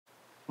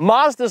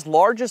Mazda's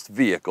largest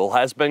vehicle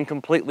has been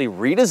completely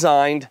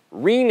redesigned,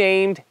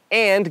 renamed,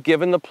 and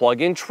given the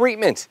plug-in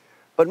treatment,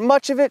 but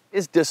much of it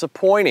is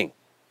disappointing.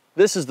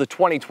 This is the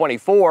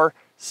 2024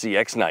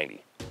 CX-90.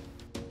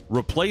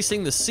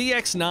 Replacing the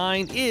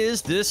CX-9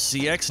 is this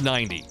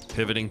CX-90,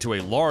 pivoting to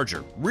a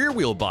larger,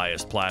 rear-wheel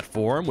bias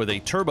platform with a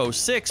Turbo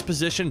 6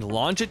 positioned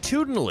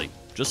longitudinally,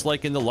 just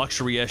like in the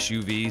luxury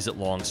SUVs it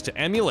longs to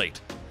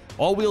emulate.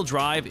 All-wheel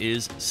drive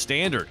is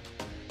standard.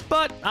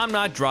 But I'm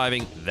not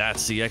driving that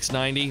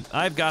CX-90,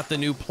 I've got the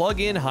new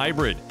plug-in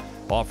hybrid,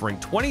 offering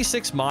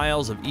 26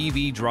 miles of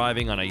EV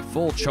driving on a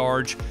full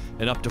charge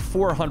and up to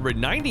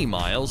 490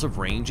 miles of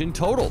range in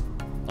total.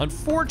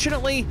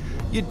 Unfortunately,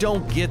 you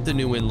don't get the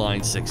new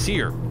inline-six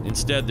here.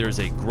 Instead, there's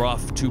a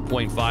gruff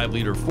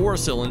 2.5-liter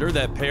four-cylinder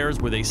that pairs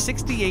with a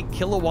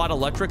 68-kilowatt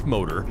electric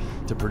motor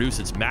to produce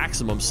its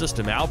maximum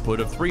system output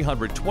of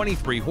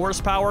 323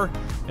 horsepower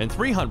and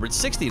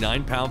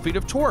 369 pound-feet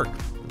of torque.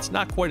 It's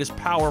not quite as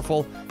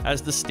powerful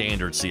as the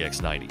standard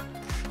CX-90.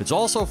 It's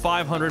also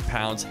 500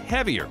 pounds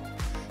heavier.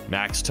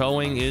 Max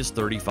towing is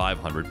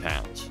 3,500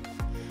 pounds.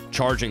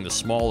 Charging the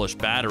smallish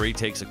battery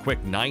takes a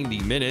quick 90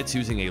 minutes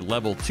using a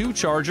level 2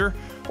 charger,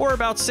 or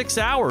about 6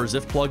 hours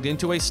if plugged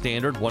into a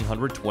standard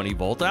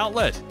 120-volt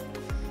outlet.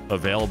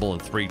 Available in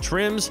 3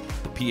 trims,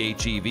 the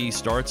PHEV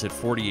starts at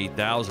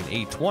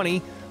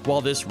 $48,820, while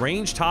this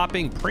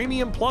range-topping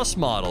Premium Plus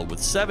model with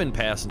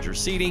 7-passenger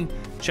seating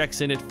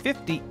checks in at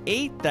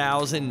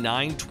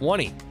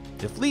 $58,920.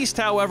 If leased,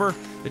 however,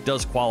 it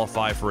does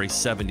qualify for a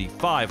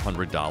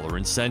 $7,500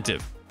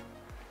 incentive.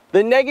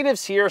 The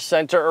negatives here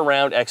center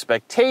around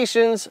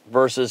expectations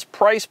versus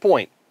price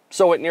point.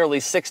 So at nearly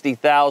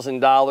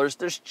 $60,000,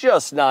 there's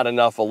just not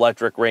enough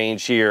electric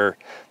range here.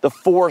 The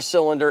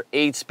 4-cylinder,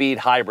 8-speed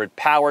hybrid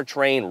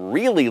powertrain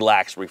really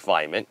lacks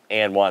refinement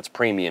and wants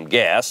premium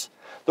gas.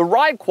 The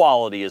ride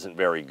quality isn't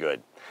very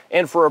good.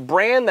 And for a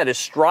brand that is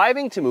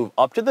striving to move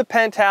up to the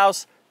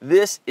penthouse,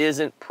 this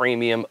isn't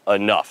premium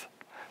enough.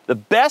 The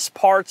best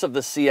parts of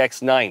the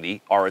CX-90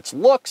 are its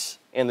looks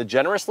and the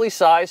generously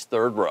sized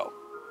third row.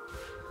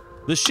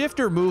 The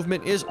shifter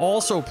movement is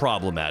also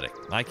problematic.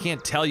 I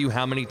can't tell you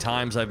how many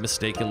times I've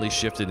mistakenly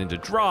shifted into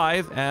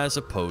drive as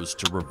opposed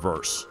to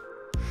reverse.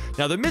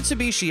 Now, the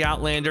Mitsubishi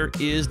Outlander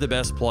is the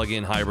best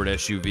plug-in hybrid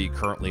SUV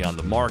currently on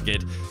the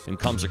market and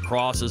comes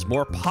across as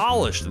more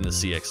polished than the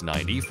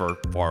CX-90 for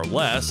far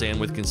less and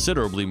with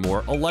considerably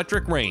more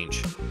electric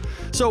range.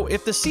 So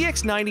if the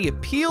CX-90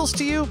 appeals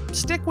to you,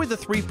 stick with the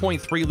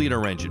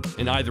 3.3-liter engine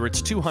in either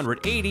its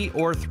 280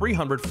 or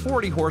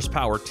 340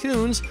 horsepower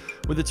tunes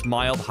with its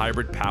mild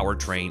hybrid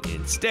powertrain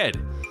instead.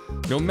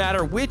 No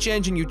matter which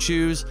engine you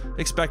choose,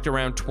 expect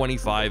around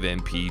 25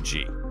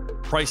 mpg.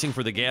 Pricing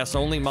for the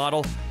gas-only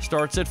model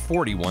starts at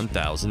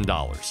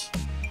 $41,000.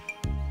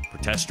 For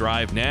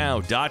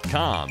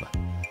TestDriveNow.com,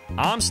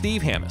 I'm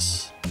Steve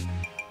Hammis.